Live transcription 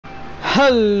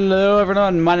Hello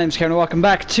everyone, my name's Karen, welcome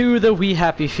back to the We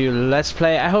Happy Few Let's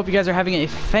Play. I hope you guys are having a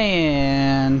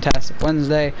fantastic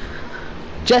Wednesday.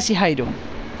 Jesse, how you doing?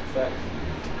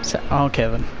 Oh,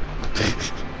 Kevin.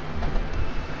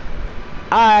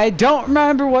 I don't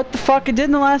remember what the fuck I did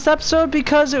in the last episode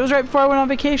because it was right before I went on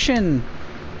vacation.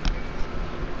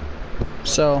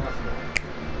 So.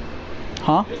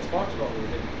 Huh?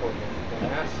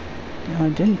 No, I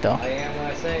didn't though. I am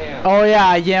what I say I am. Oh yeah,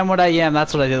 I am what I am.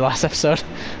 That's what I did last episode.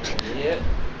 Yep.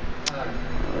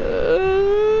 I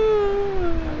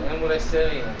am what I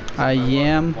say I am. I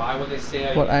am. Why would they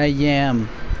say I what am? I am.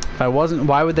 If I wasn't,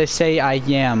 why would they say I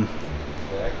am?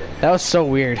 Exactly. That was so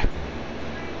weird.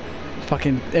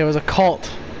 Fucking, it was a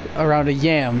cult around a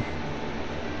yam.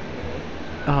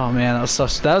 Oh man, that was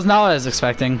that was not what I was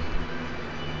expecting.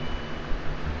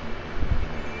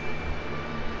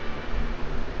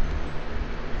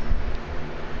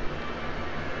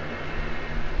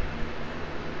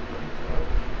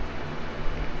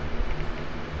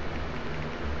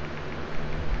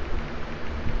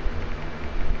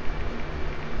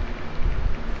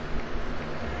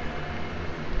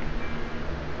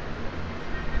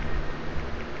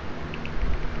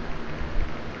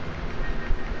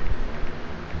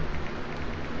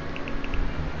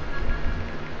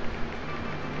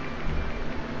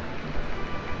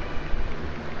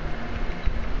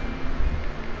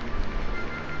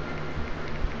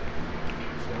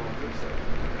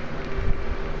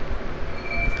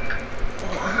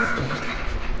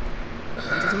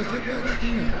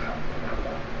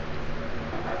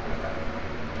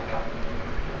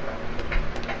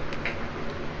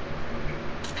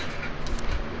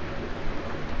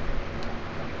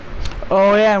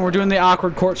 Oh yeah, and we're doing the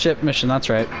awkward courtship mission, that's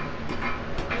right.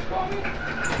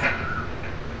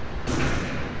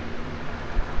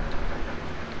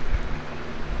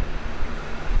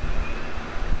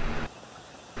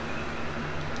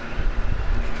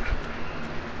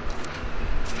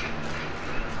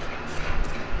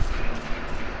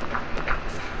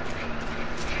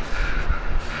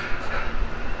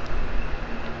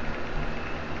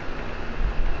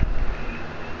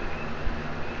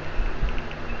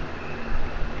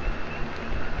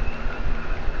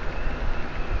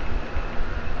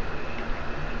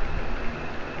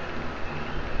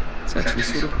 It's actually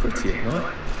sort of pretty at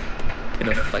night, in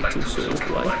a fatal sort of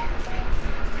way.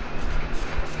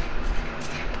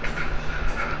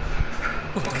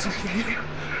 What doesn't kill you?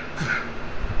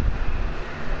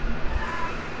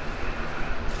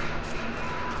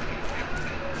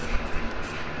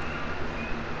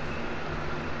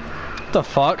 What the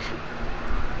fuck?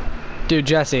 Dude,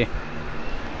 Jesse.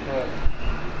 What?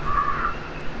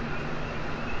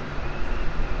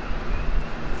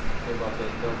 What about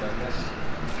this build like this?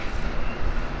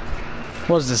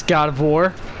 What is this, God of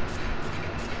War?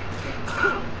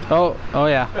 Oh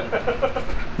yeah.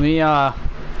 Let me,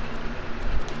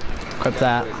 equip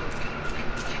that.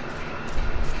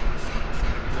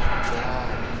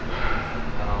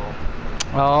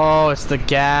 Oh, Oh, it's the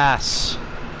gas.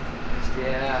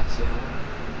 yeah.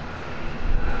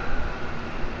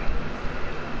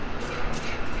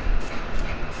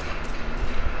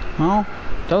 Well,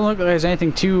 doesn't look like there's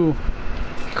anything too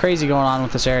crazy going on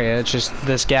with this area. It's just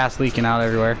this gas leaking out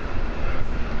everywhere.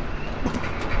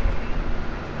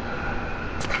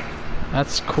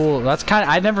 That's cool. That's kind of,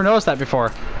 I'd never noticed that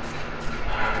before.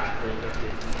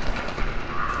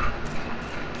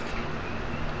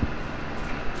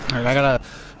 Alright, I gotta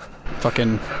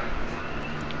fucking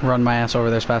run my ass over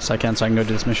there as fast as I can so I can go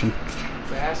do this mission.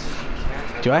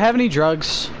 Do I have any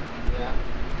drugs? Yeah.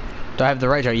 Do I have the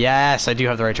right drug? Yes, I do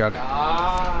have the right drug.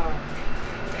 Ah.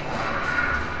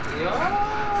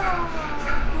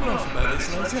 Yeah. Enough about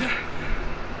this later.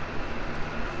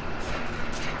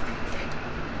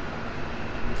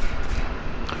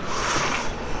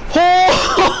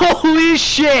 Holy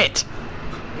shit!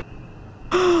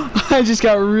 I just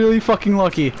got really fucking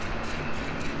lucky.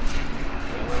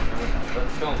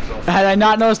 Had I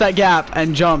not noticed that gap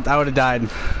and jumped, I would have died.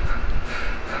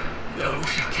 I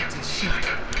wish I kept it shut.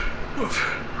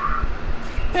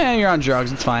 Oof. Eh, you're on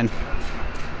drugs, it's fine.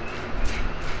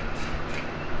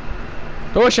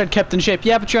 I wish I'd kept in shape.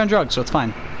 Yeah, but you're on drugs, so it's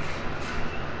fine.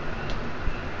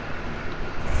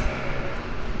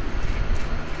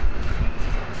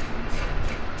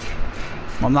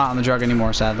 Well, I'm not on the drug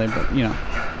anymore, sadly, but, you know.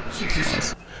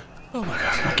 Jesus. Oh my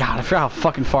god. Oh my god, I forgot how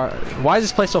fucking far. Why is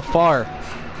this place so far? I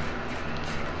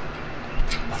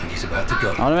think he's about to go.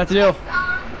 What do I have to do?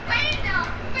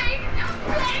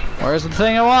 Where's the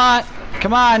thing I want?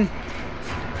 Come on.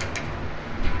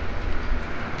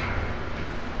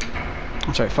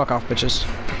 I'm sorry, fuck off, bitches.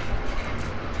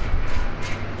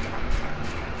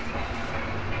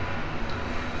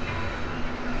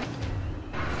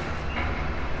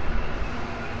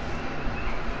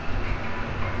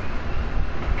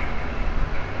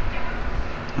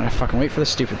 fucking wait for the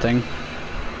stupid thing.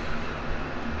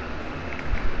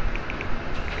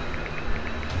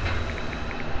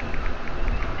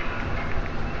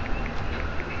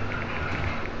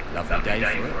 Lovely day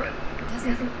for it.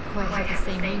 Doesn't quite have the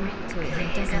same ring to it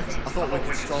here, does it? I thought we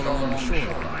could stroll along the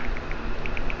shoreline.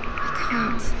 I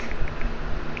can't.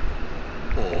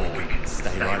 Or we could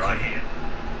stay right here.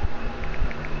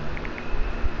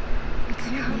 I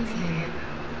can't leave him.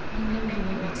 I know he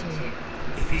won't me to.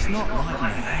 If he's not right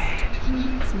in the head, He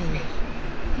needs me.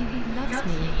 He loves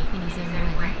me in his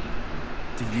own way.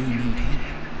 do you need him?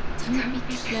 Don't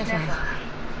be clever.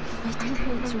 I don't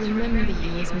want to remember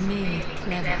you as merely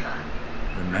clever.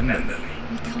 Remember me?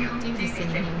 We can't do this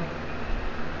anymore.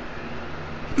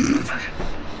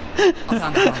 I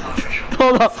found a bush.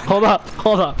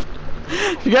 Hold up.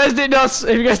 If you guys didn't notice,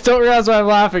 if you guys don't realize why I'm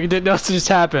laughing, you didn't notice what just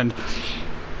happened.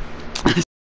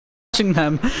 Watching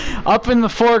them up in the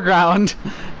foreground,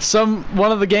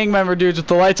 one of the gang member dudes with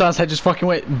the lights on had just fucking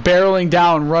went barreling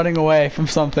down, running away from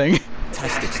something.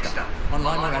 Tested stuff. On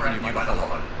Lima Avenue, you got a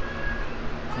lot.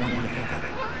 I want you to have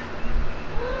it.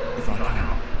 If I can.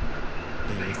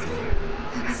 Be with you.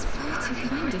 That's far too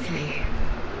kind of you. You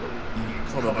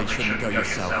probably shouldn't go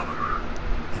yourself.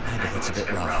 The neighborhood's a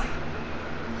bit rough.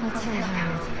 I'll tell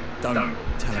Harold. Don't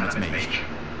tell him it's me.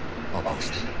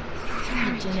 Obviously.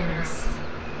 Very generous.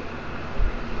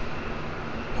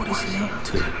 What is he up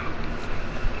to?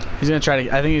 He's gonna try to.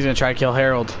 I think he's gonna try to kill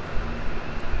Harold.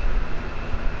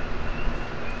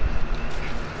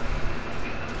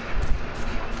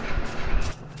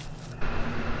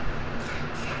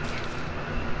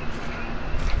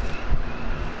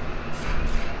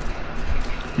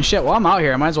 Shit, while I'm out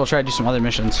here, I might as well try to do some other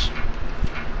missions.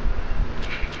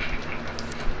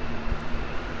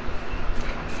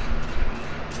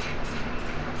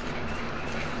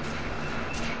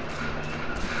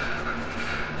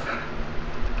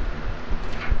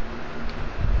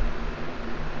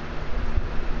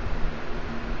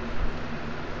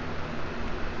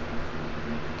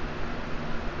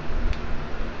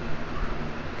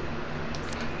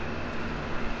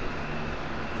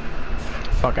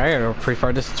 Fuck, I gotta go pretty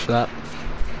far distance for that.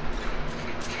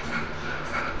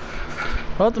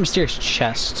 What about the mysterious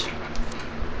chest?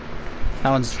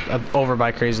 That one's over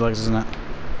by Crazy Legs, isn't it?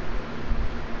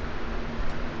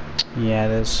 Yeah,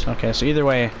 it is. Okay, so either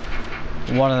way,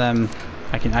 one of them,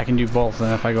 I can do both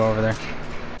then if I go over there.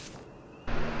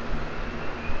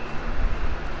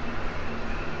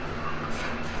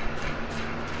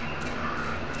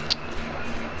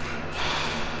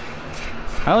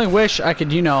 I only wish I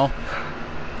could, you know,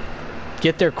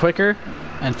 get there quicker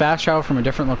and fast travel from a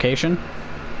different location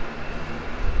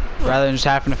rather than just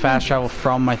having to fast travel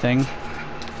from my thing.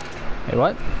 Hey,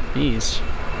 what? Bees.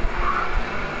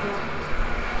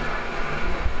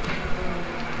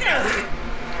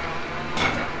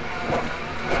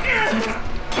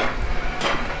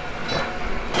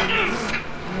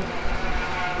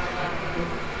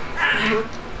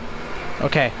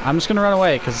 Okay, I'm just gonna run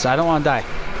away because I don't want to die.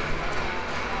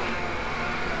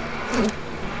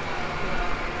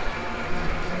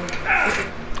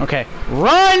 Okay,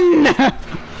 run!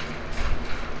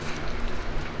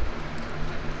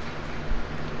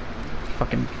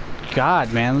 Fucking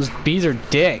God, man, those bees are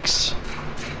dicks.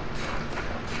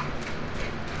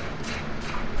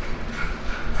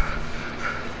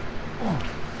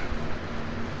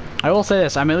 I will say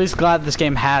this, I'm at least glad this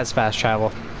game has fast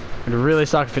travel. It'd really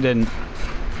suck if it didn't.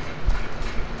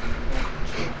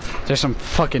 There's some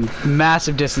fucking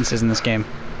massive distances in this game.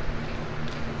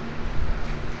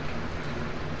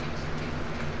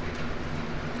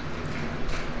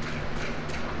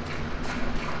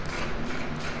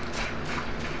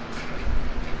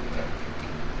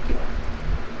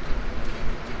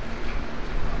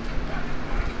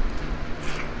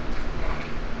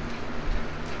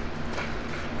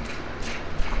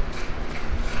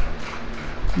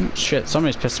 Shit,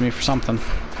 somebody's pissing me for something.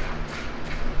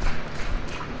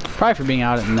 Probably for being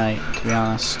out at night, to be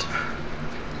honest.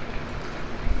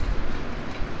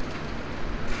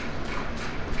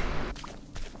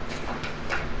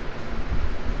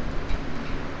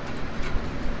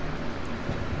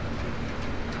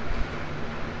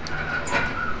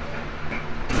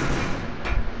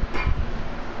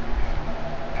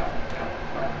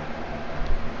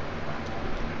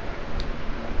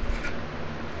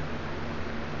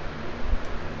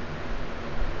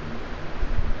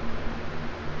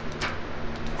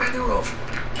 They're off.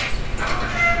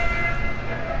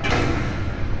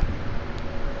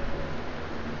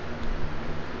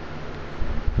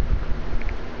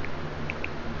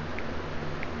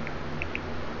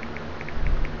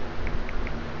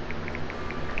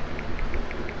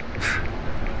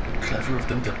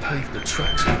 them to pave the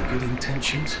tracks with good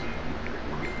intentions.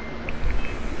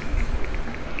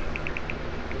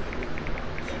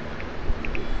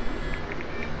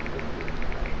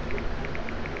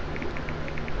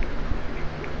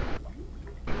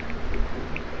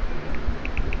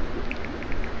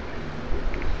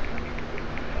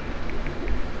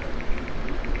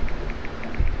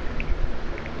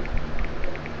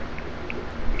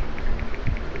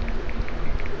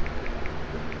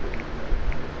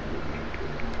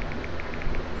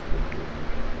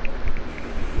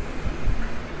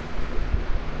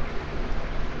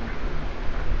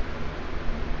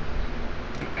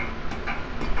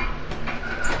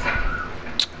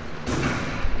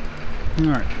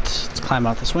 Alright, let's climb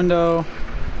out this window.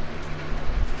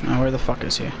 Now, where the fuck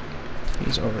is he?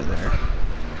 He's over there.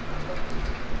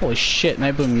 Holy shit,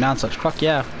 Night Blooming Nonsuch. Fuck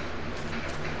yeah.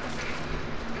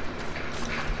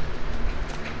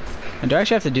 And do I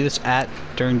actually have to do this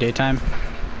during daytime?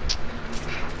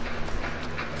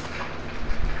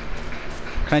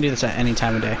 Can I do this at any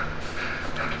time of day?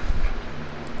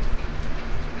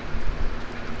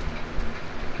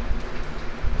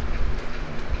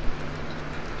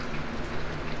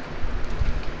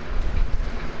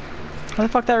 How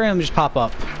the fuck that randomly just pop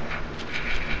up?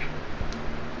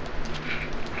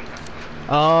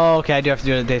 Oh, okay, I do have to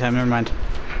do it at daytime, never mind.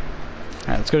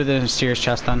 Alright, let's go to the mysterious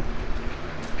chest then.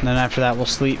 And then after that we'll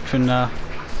sleep and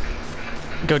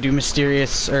go do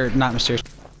mysterious, or not mysterious,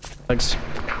 bugs.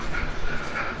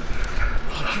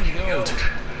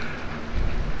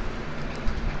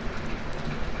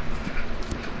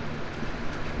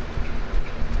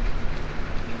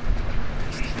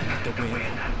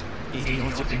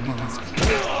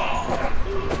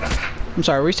 I'm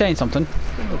sorry, were you saying something?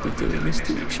 I'll be doing this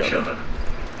to each other.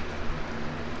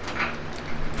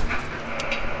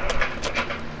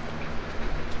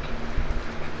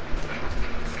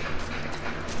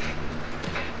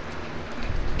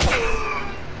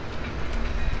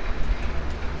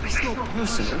 It's not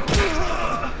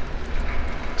personal.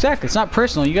 Exactly, it's not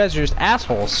personal, you guys are just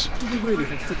assholes. We really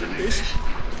have to do this.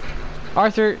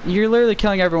 Arthur, you're literally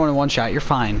killing everyone in one shot, you're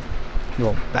fine. You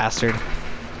little bastard.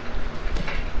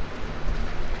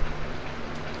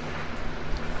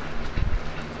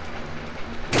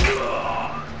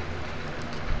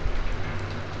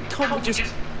 Can't we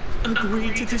just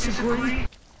agree to disagree?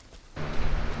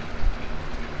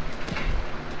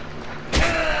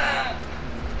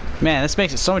 Man, this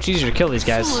makes it so much easier to kill these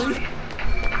guys. Sorry.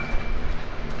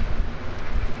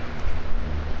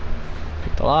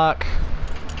 Pick the lock.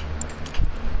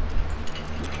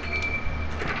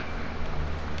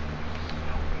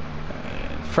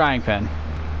 Frying pan.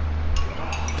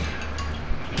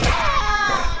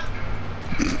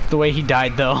 The way he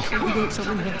died, though. We want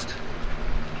something else.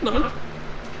 No.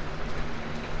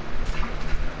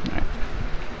 Alright.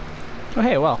 Oh,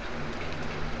 hey, well.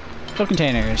 Full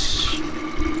containers.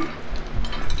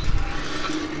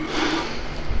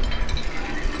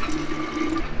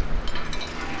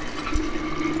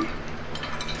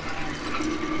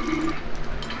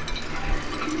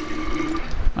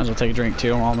 Might as well take a drink,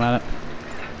 too, while I'm at it.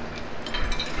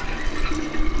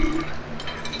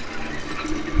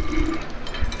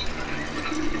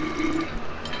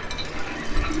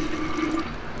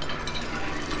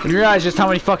 You realize just how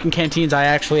many fucking canteens I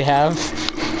actually have?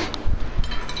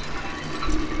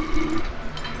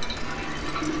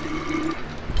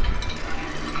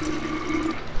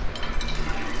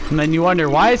 And then you wonder,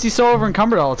 why is he so over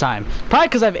encumbered all the time? Probably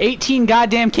because I have 18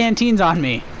 goddamn canteens on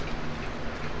me.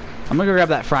 I'm gonna go grab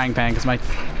that frying pan because my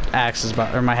axe is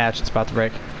about, or my hatchet's about to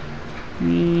break.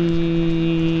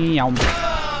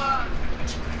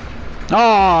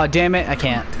 Oh, damn it, I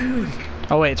can't.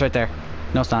 Oh wait, it's right there.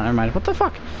 No, it's not. Never mind. What the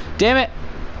fuck? Damn it!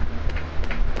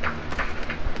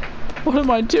 What am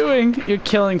I doing? You're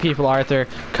killing people, Arthur,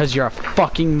 because you're a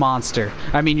fucking monster.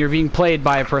 I mean, you're being played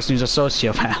by a person who's a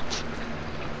sociopath.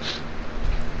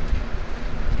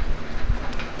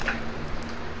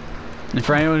 And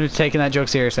for anyone who's taking that joke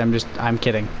seriously, I'm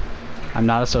kidding. I'm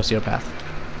not a sociopath.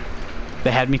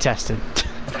 They had me tested.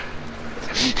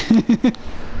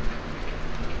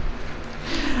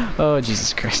 Oh,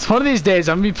 Jesus Christ. One of these days,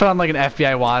 I'm going to be put on like an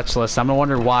FBI watch list. I'm going to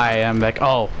wonder why. I'm like,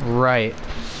 oh, right.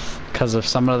 Because of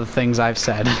some of the things I've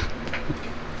said.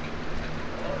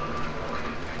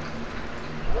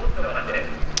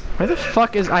 Where the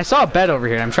fuck is... I saw a bed over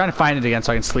here. I'm trying to find it again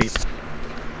so I can sleep.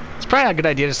 It's probably not a good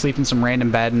idea to sleep in some random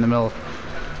bed in the middle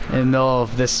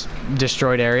of this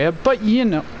destroyed area, but you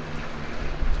know.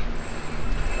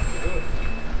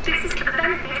 This is for the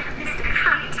benefit of Mr.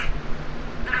 Kite.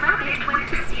 The rabbit went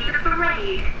to see the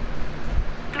parade.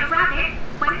 The rabbit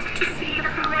went to see the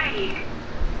parade.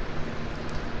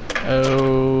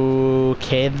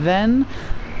 Okay then.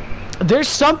 There's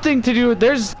something to do.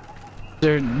 They're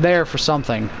there for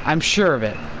something. I'm sure of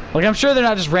it. Like, I'm sure they're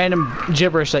not just random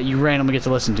gibberish that you randomly get to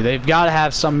listen to. They've got to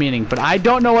have some meaning, but I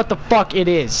don't know what the fuck it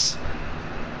is.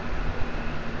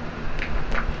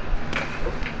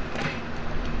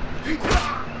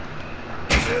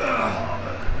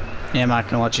 Yeah, I'm not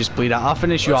gonna let you just bleed out. I'll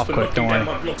finish you off quick, don't worry.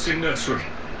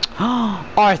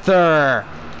 Arthur!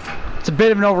 It's a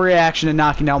bit of an overreaction to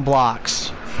knocking down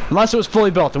blocks. Unless it was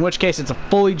fully built, in which case it's a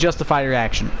fully justified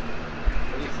reaction.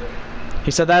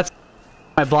 He said that's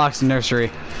my blocks in nursery.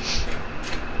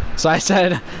 So I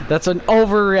said that's an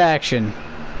overreaction.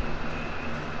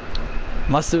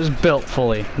 Unless it was built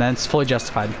fully, then it's fully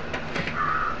justified.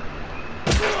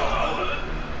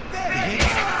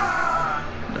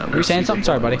 Were you saying something?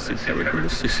 Sorry, buddy. Just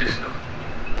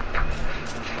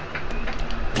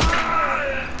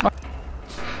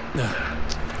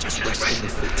rest in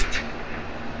the foot.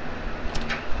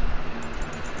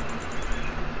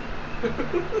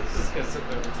 Just gonna sit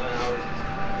there for 10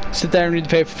 hours. Sit there and read the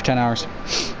paper for 10 hours.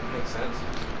 Makes sense.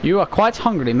 You are quite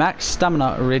hungry. Max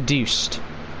stamina reduced.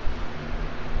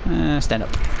 Stand up.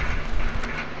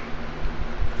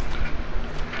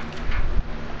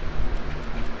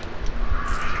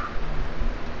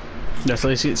 Let's at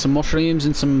least get some mushrooms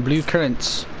and some blue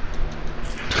currants.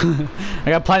 I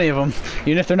got plenty of them,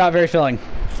 even if they're not very filling.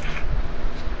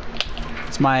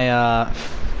 It's my,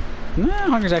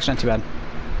 hunger's actually not too bad.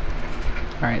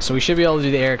 Alright, so we should be able to do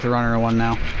the Eric the Runner one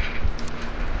now.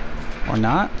 Or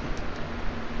not?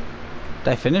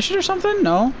 Did I finish it or something?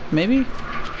 No? Maybe?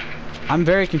 I'm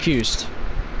very confused.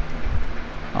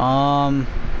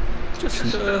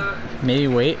 Just, maybe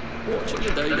wait watching the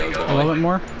day go by. a little bit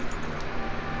more.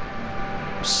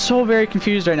 I'm so very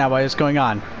confused right now by what's going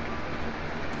on.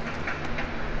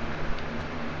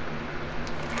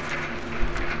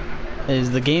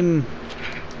 Is the game...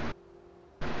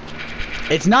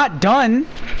 It's not done!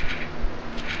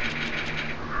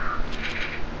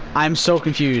 I'm so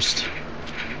confused.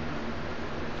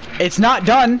 It's not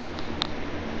done!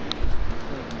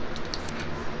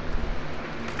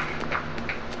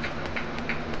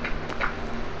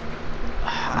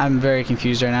 I'm very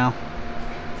confused right now.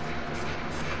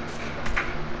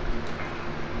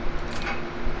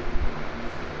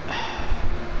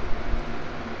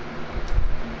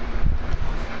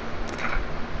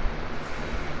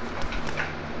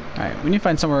 Alright, we need to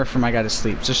find somewhere for my guy to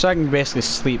sleep. Just so I can basically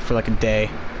sleep for like a day.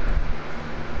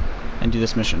 And do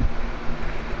this mission.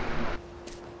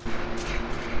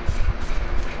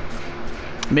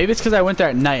 Maybe it's because I went there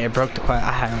at night. It broke the quiet.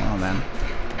 I don't know, man.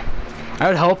 I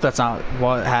would hope that's not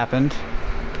what happened.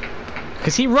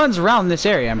 Because he runs around this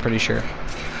area, I'm pretty sure.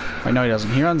 Wait, no he doesn't.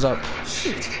 He runs up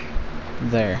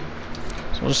there.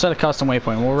 So we'll just set a custom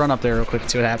waypoint. We'll run up there real quick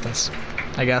and see what happens.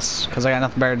 I guess. Because I got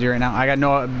nothing better to do right now. I got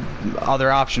no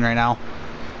other option right now.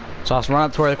 So I'll just run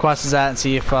up to where the quest is at and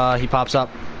see if he pops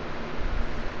up.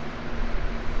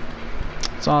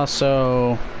 Let's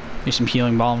also use some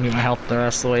healing balm and get my health the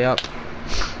rest of the way up.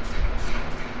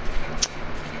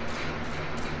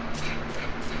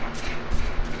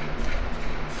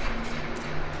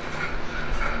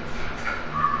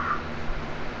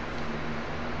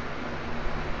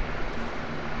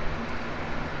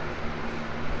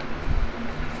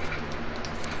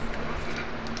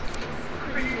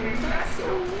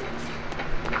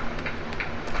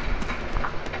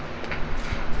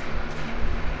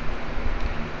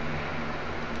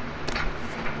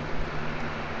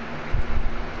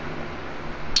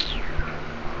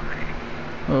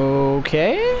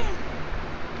 Okay.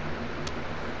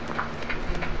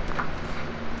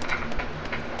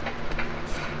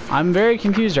 I'm very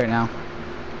confused right now.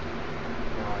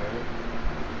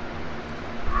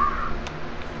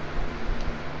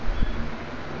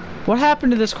 What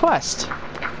happened to this quest?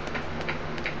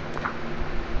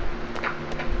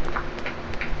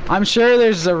 I'm sure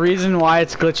there's a reason why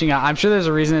it's glitching out. I'm sure there's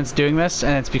a reason it's doing this,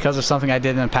 and it's because of something I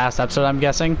did in a past episode, I'm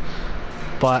guessing.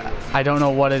 But I don't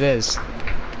know what it is.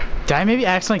 Did I maybe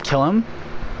accidentally kill him?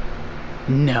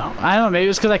 No. I don't know. Maybe it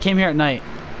was because I came here at night.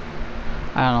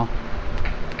 I don't know.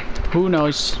 Who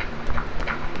knows?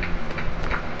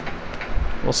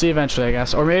 We'll see eventually, I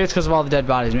guess. Or maybe it's because of all the dead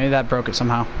bodies. Maybe that broke it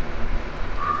somehow.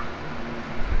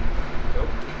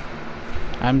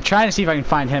 I'm trying to see if I can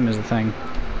find him as the thing.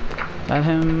 Is that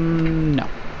him? No.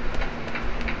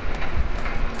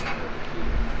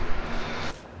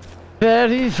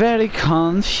 Very, very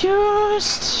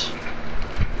confused.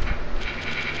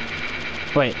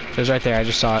 Wait, it was right there. I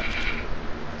just saw it.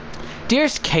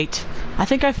 Dearest Kate, I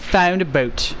think I found a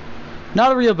boat.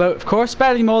 Not a real boat, of course,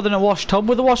 barely more than a wash tub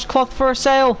with a washcloth for a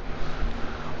sail.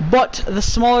 But the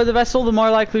smaller the vessel, the more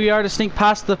likely we are to sneak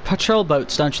past the patrol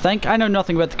boats, don't you think? I know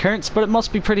nothing about the currents, but it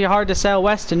must be pretty hard to sail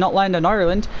west and not land in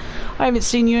Ireland. I haven't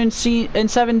seen you in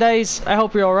 7 days. I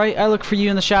hope you're alright. I look for you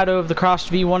in the shadow of the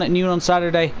crossed V1 at noon on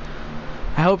Saturday.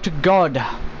 I hope to God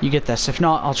you get this. If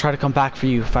not, I'll try to come back for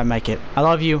you if I make it. I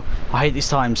love you. I hate these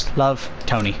times. Love,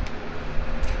 Tony.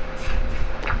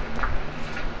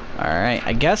 Alright,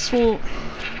 I guess we'll...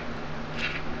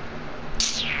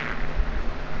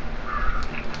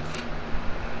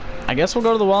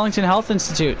 go to the Wellington Health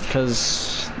Institute,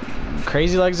 because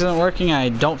Crazy Legs isn't working. I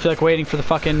don't feel like waiting for the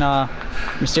fucking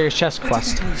mysterious chest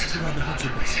quest.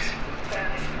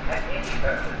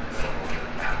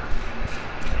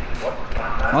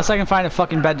 Unless I can find a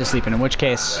fucking bed to sleep in which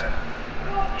case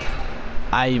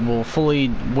I will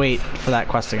fully wait for that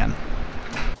quest again.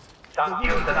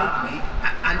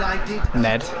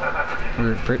 Ned.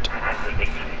 Rupert.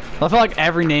 I feel like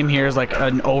every name here is like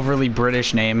an overly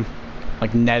British name.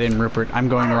 Like Ned and Rupert. I'm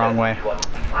going the wrong way.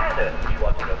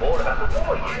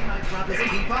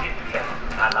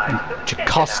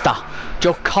 Jocasta.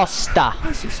 Jocasta.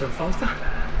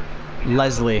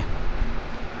 Leslie.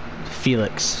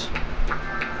 Felix.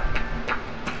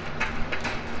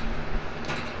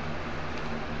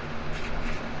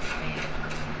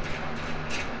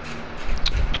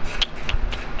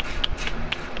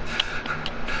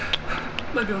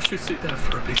 Maybe I should sit down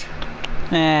for a bit.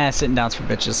 Sitting down's for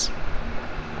bitches.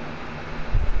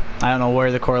 I don't know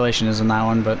where the correlation is in that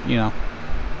one, but you know.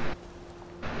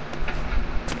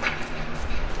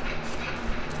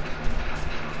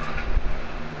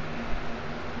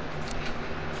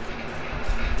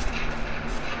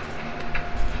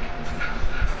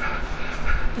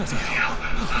 Bloody hell.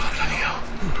 Oh, bloody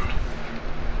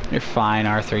hell. You're fine,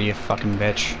 Arthur, you fucking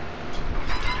bitch.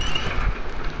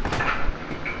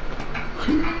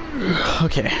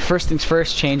 Okay, first things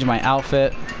first, change my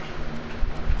outfit.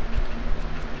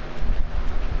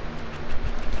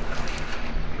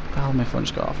 Oh, my phone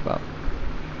just got off about.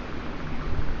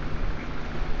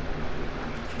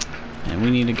 And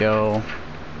we need to go.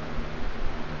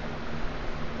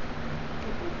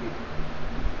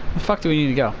 Where the fuck do we need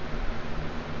to go?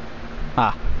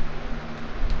 Ah.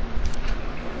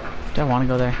 Do I want to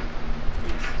go there?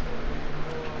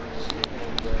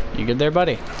 You good there,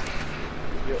 buddy?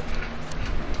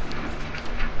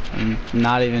 I'm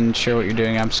not even sure what you're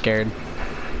doing. I'm scared.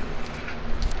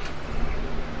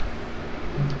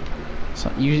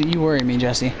 So you worry me,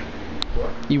 Jesse. What?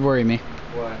 You worry me.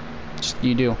 Why? Just,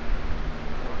 you do.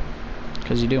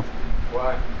 Cause you do.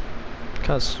 Why?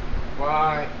 Cause.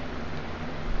 Why?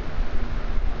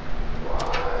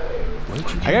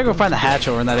 I gotta go find the hatch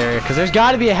over in that area, cause there's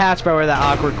gotta be a hatch by where that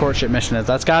awkward courtship mission is.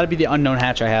 That's gotta be the unknown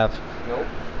hatch I have. Nope.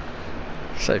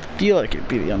 So I feel like it'd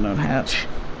be the unknown hatch.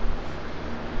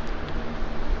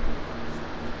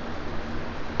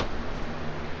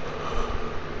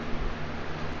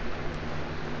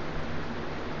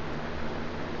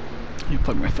 Let me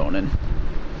plug my phone in.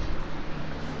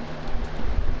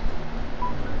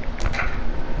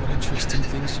 What interesting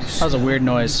things you That was a weird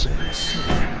noise.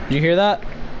 Did you hear that?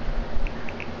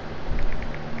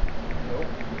 Nope.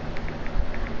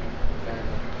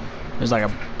 There's like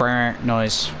a brrrr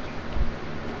noise.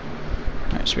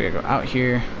 Alright, so we gotta go out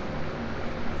here.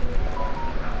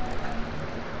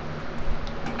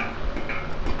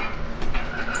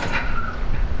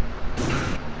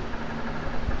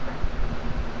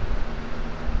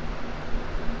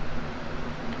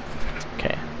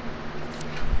 Okay.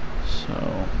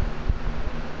 So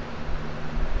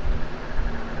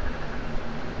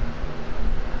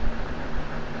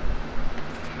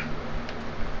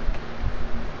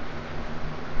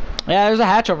yeah, there's a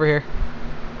hatch over here.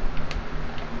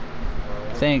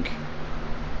 I think.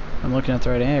 I'm looking at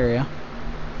the right area.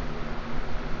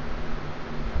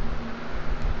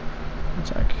 One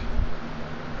sec.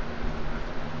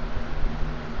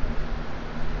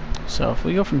 So if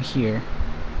we go from here,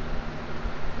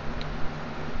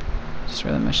 is this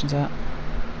where the mission's at?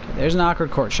 Okay, there's an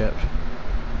awkward courtship.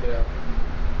 Yeah.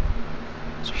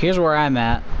 So here's where I'm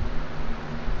at.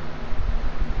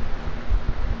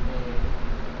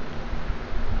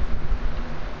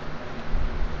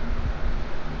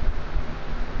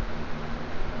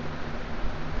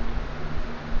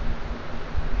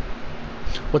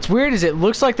 What's weird is it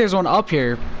looks like there's one up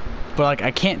here, but like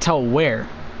I can't tell where.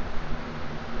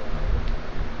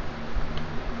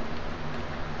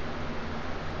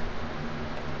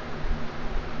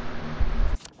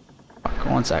 Fuck,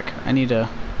 one sec. I need to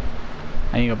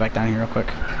go back down here real quick.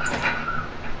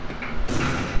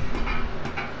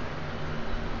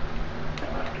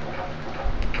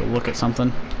 Go look at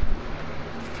something.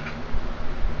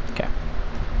 Okay.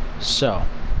 So,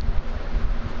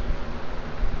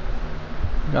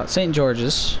 we got St.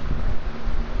 George's.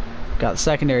 Got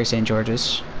secondary St.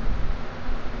 George's.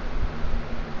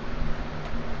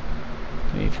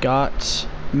 We've got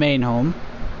main home.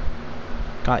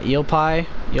 Got Eel Pie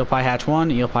Hatch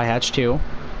 1, Eel Pie Hatch 2.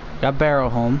 Got Barrow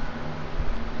home.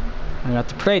 I got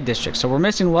the Parade District. So we're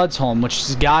missing Ludd's home, which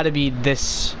has got to be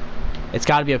this. It's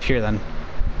got to be up here then.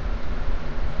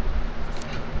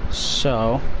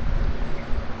 So,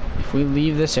 if we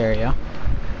leave this area.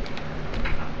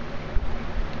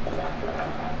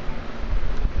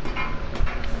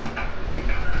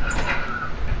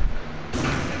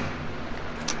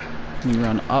 We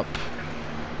run up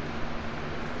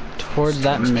towards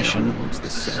that mission. Towards the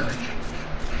side.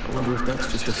 I wonder if that's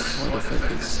just a side effect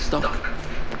that's stuck.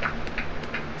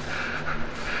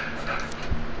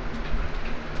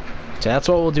 So that's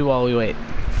what we'll do while we wait.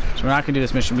 So we're not gonna do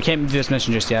this mission. We can't do this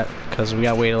mission just yet because we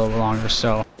gotta wait a little bit longer.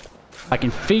 So I can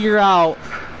figure out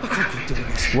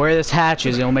where this hatch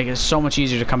is. It'll make it so much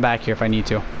easier to come back here if I need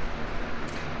to.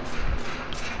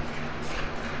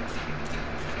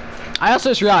 I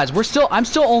also just realized I'm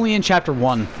still only in chapter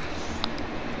 1.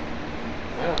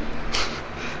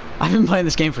 I've been playing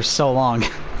this game for so long.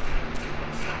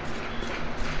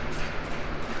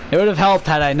 It would have helped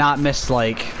had I not missed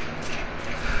like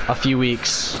a few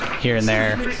weeks here and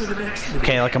there.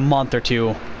 Okay, like a month or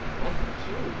 2.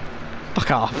 Fuck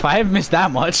off. I haven't missed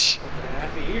that much.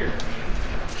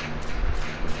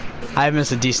 I have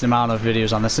missed a decent amount of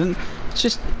videos on this, and it's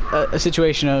just a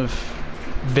situation of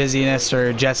busyness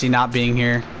or Jesse not being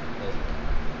here,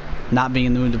 not being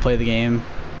in the mood to play the game.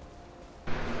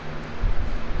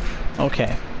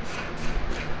 Okay.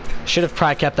 Should have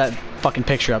probably kept that fucking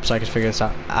picture up so I could figure this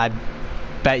out. I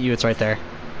bet you it's right there.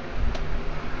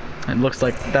 It looks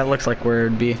like that looks like where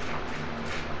it'd be.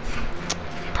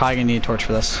 Probably gonna need a torch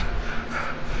for this.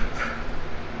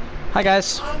 Hi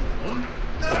guys.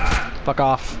 Fuck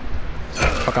off.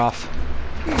 Fuck off.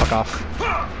 Fuck off.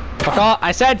 Fuck off.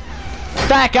 I said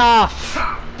back off.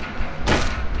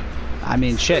 I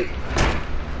mean shit.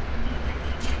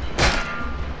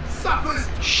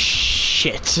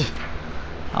 Shit.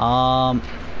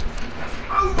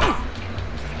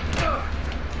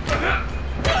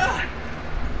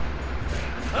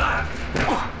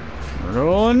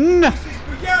 Run.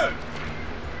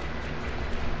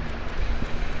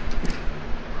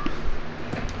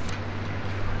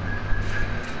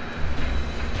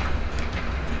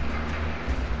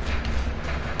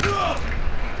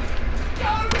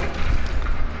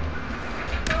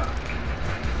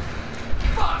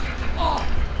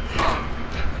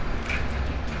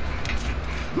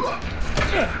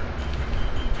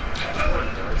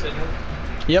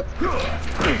 Yep.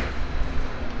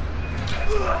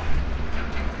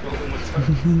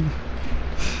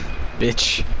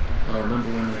 Bitch. I remember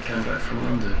when I came back from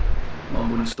London, Mum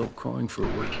wouldn't stop crying for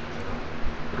a week.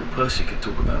 All Percy could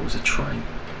talk about was a train.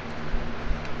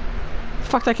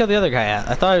 Fuck, I killed the other guy at?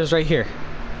 I thought he was right here.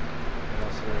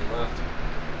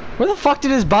 Where the fuck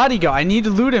did his body go? I need to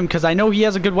loot him because I know he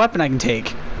has a good weapon I can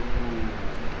take.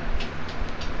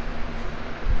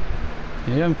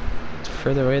 Maybe I'm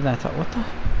further away than I thought. What the?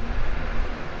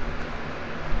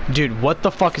 Dude, what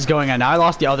the fuck is going on? Now I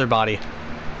lost the other body.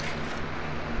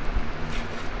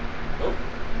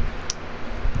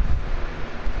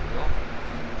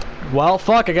 Well,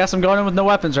 fuck, I guess I'm going in with no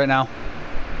weapons right now.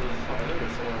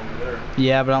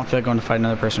 Yeah, but I don't feel like going to fight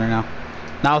another person right now.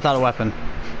 Not without a weapon.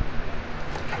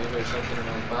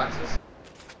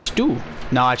 Stew.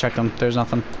 No, I checked them. There's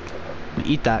nothing. I'm gonna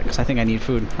eat that because I think I need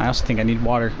food. I also think I need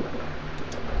water.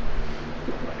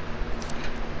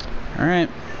 Alright.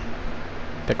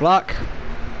 Pick lock.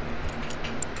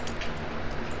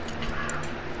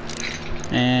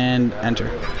 And enter.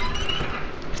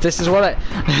 If this is what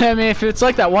I mean, if it's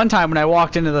like that one time when I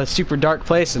walked into the super dark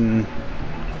place and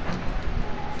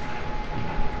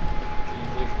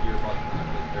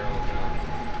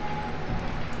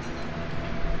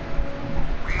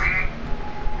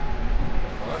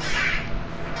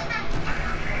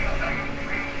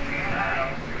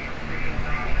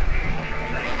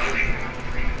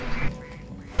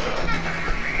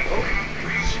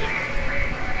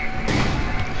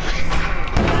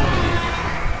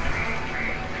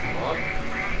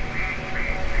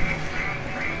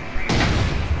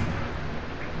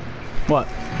what?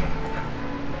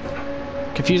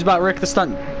 Confused about Rick the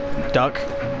stunt duck?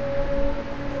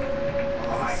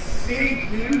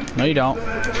 No, you don't.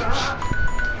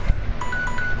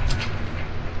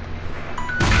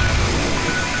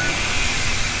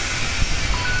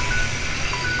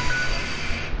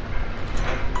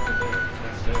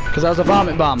 Because that was a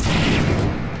vomit bomb.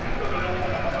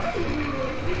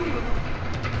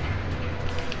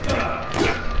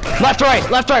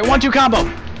 Left, right, 1-2 combo.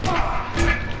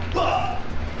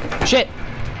 Shit.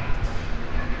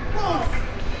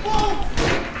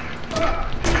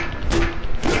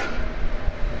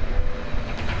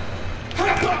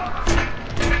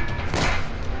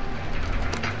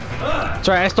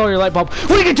 Sorry, I stole your light bulb.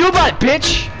 What are you gonna do about it,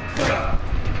 bitch?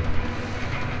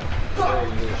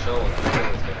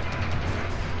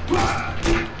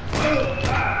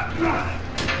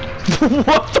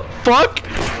 What the fuck?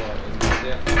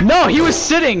 No, he was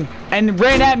sitting and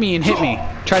ran at me and hit me.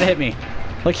 Tried to hit me.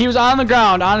 Like he was on the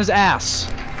ground, on his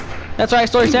ass. That's why I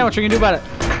stole your sandwich. What are you gonna do about it?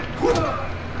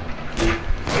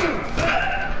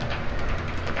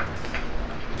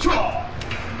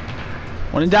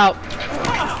 When in doubt.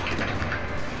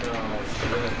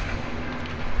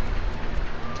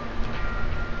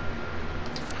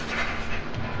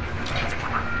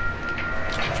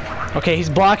 Okay, he's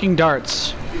blocking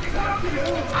darts.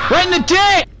 Right in the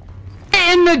dick!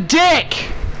 In the dick!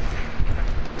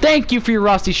 Thank you for your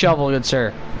rusty shovel, good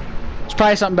sir. There's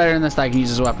probably something better than this that I can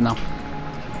use as a weapon, though.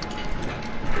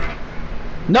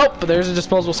 Nope, but there's a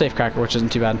disposable safecracker, which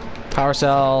isn't too bad. Power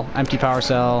cell, empty power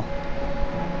cell.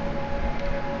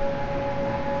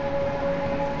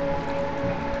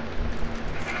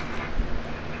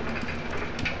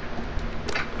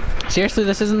 Seriously,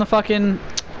 this isn't the fucking...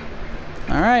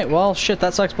 Alright, well, shit,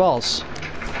 that sucks balls.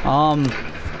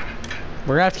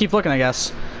 We're gonna have to keep looking, I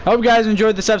guess. I hope you guys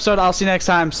enjoyed this episode. I'll see you next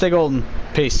time. Stay golden.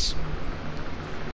 Peace.